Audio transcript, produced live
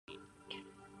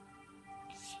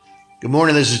Good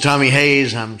morning. This is Tommy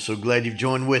Hayes. I'm so glad you've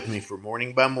joined with me for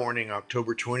Morning by Morning,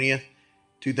 October 20th,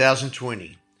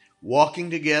 2020. Walking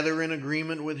together in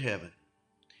agreement with heaven.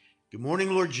 Good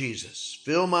morning, Lord Jesus.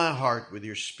 Fill my heart with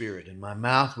your spirit and my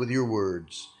mouth with your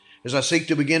words as I seek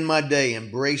to begin my day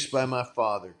embraced by my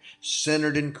Father,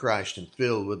 centered in Christ and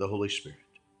filled with the Holy Spirit.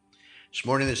 This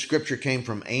morning, the scripture came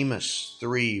from Amos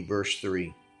 3, verse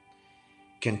 3.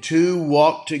 Can two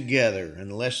walk together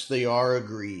unless they are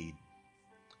agreed?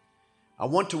 I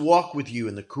want to walk with you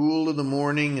in the cool of the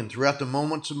morning and throughout the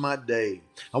moments of my day.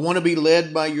 I want to be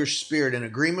led by your Spirit in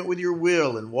agreement with your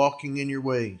will and walking in your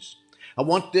ways. I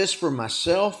want this for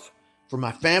myself, for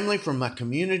my family, for my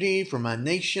community, for my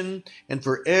nation, and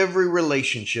for every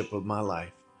relationship of my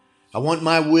life. I want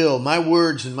my will, my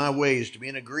words, and my ways to be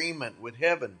in agreement with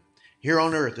heaven, here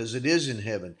on earth as it is in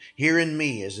heaven, here in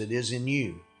me as it is in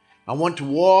you. I want to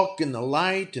walk in the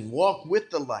light and walk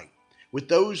with the light, with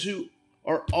those who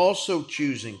are also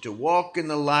choosing to walk in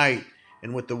the light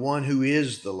and with the one who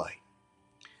is the light.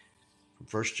 From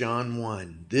 1 John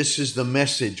 1, this is the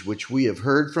message which we have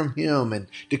heard from him and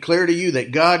declare to you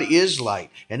that God is light,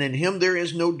 and in him there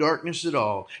is no darkness at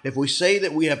all. If we say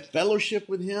that we have fellowship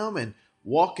with him and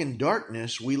walk in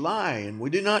darkness, we lie and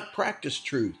we do not practice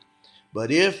truth.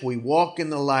 But if we walk in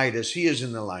the light as he is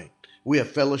in the light, we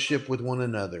have fellowship with one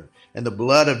another, and the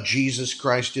blood of Jesus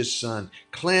Christ, his Son,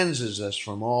 cleanses us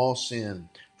from all sin.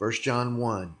 1 John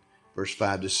 1, verse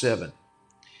 5 to 7.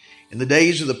 In the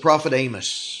days of the prophet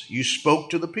Amos, you spoke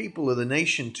to the people of the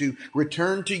nation to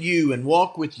return to you and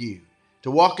walk with you,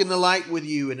 to walk in the light with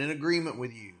you and in agreement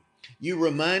with you. You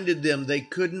reminded them they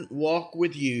couldn't walk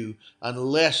with you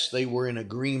unless they were in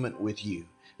agreement with you.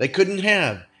 They couldn't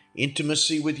have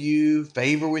intimacy with you,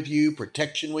 favor with you,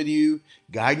 protection with you,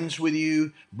 guidance with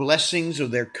you, blessings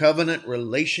of their covenant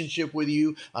relationship with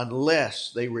you,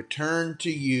 unless they return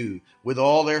to you with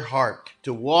all their heart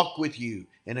to walk with you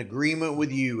in agreement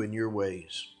with you in your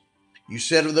ways. You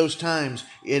said of those times,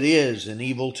 it is an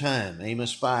evil time.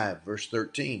 Amos 5, verse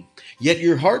 13. Yet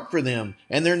your heart for them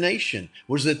and their nation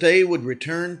was that they would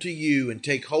return to you and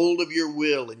take hold of your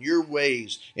will and your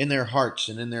ways in their hearts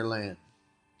and in their land.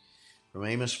 From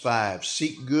Amos 5,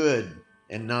 seek good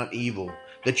and not evil,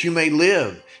 that you may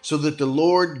live, so that the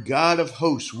Lord God of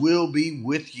hosts will be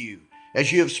with you. As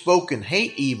you have spoken,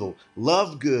 hate evil,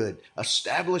 love good,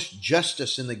 establish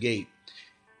justice in the gate.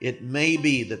 It may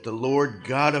be that the Lord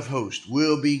God of hosts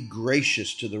will be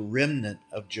gracious to the remnant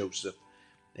of Joseph.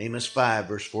 Amos 5,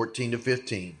 verse 14 to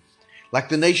 15. Like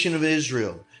the nation of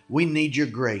Israel, we need your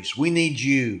grace. We need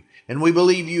you. And we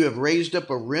believe you have raised up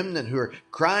a remnant who are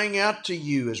crying out to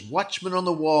you as watchmen on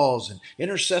the walls and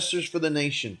intercessors for the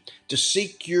nation to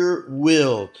seek your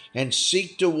will and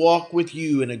seek to walk with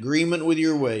you in agreement with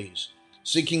your ways,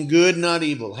 seeking good, not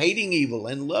evil, hating evil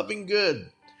and loving good,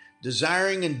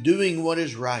 desiring and doing what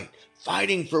is right,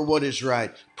 fighting for what is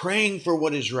right, praying for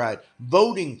what is right,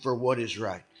 voting for what is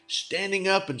right, standing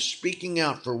up and speaking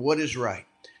out for what is right.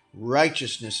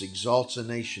 Righteousness exalts a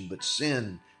nation, but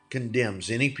sin condemns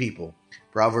any people.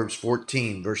 Proverbs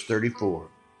 14, verse 34.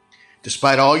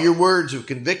 Despite all your words of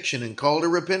conviction and call to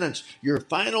repentance, your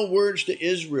final words to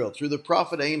Israel through the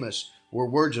prophet Amos were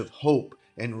words of hope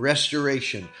and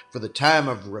restoration for the time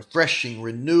of refreshing,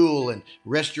 renewal, and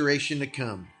restoration to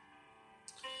come.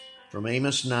 From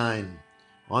Amos 9,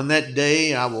 on that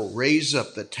day I will raise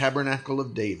up the tabernacle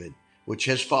of David, which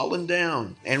has fallen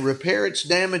down, and repair its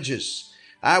damages.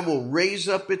 I will raise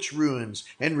up its ruins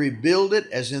and rebuild it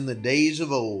as in the days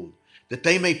of old, that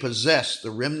they may possess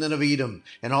the remnant of Edom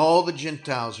and all the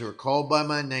Gentiles who are called by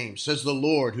my name, says the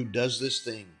Lord who does this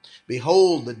thing.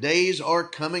 Behold, the days are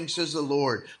coming, says the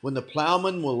Lord, when the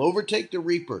plowman will overtake the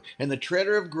reaper and the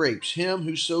treader of grapes, him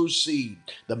who sows seed.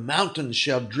 The mountains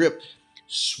shall drip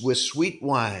with sweet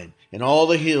wine, and all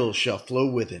the hills shall flow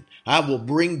with it. I will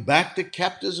bring back the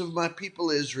captives of my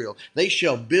people Israel. They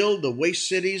shall build the waste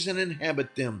cities and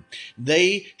inhabit them.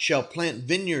 They shall plant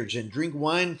vineyards and drink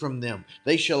wine from them.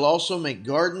 They shall also make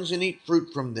gardens and eat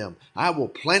fruit from them. I will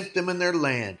plant them in their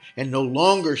land, and no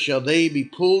longer shall they be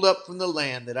pulled up from the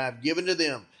land that I have given to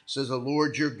them, says the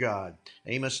Lord your God.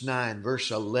 Amos 9,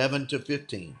 verse 11 to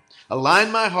 15.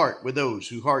 Align my heart with those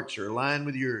whose hearts are aligned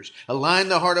with yours. Align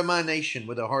the heart of my nation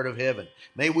with the heart of heaven.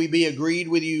 May we be agreed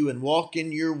with you and walk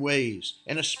in your ways,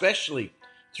 and especially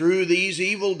through these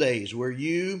evil days where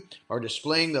you are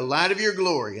displaying the light of your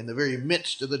glory in the very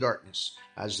midst of the darkness.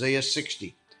 Isaiah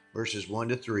 60, verses 1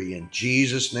 to 3. In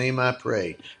Jesus' name I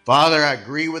pray. Father, I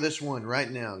agree with this one right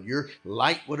now. Your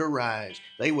light would arise.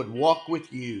 They would walk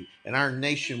with you, and our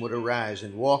nation would arise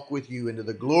and walk with you into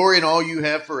the glory and all you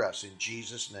have for us in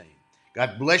Jesus' name.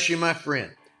 God bless you, my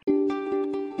friend.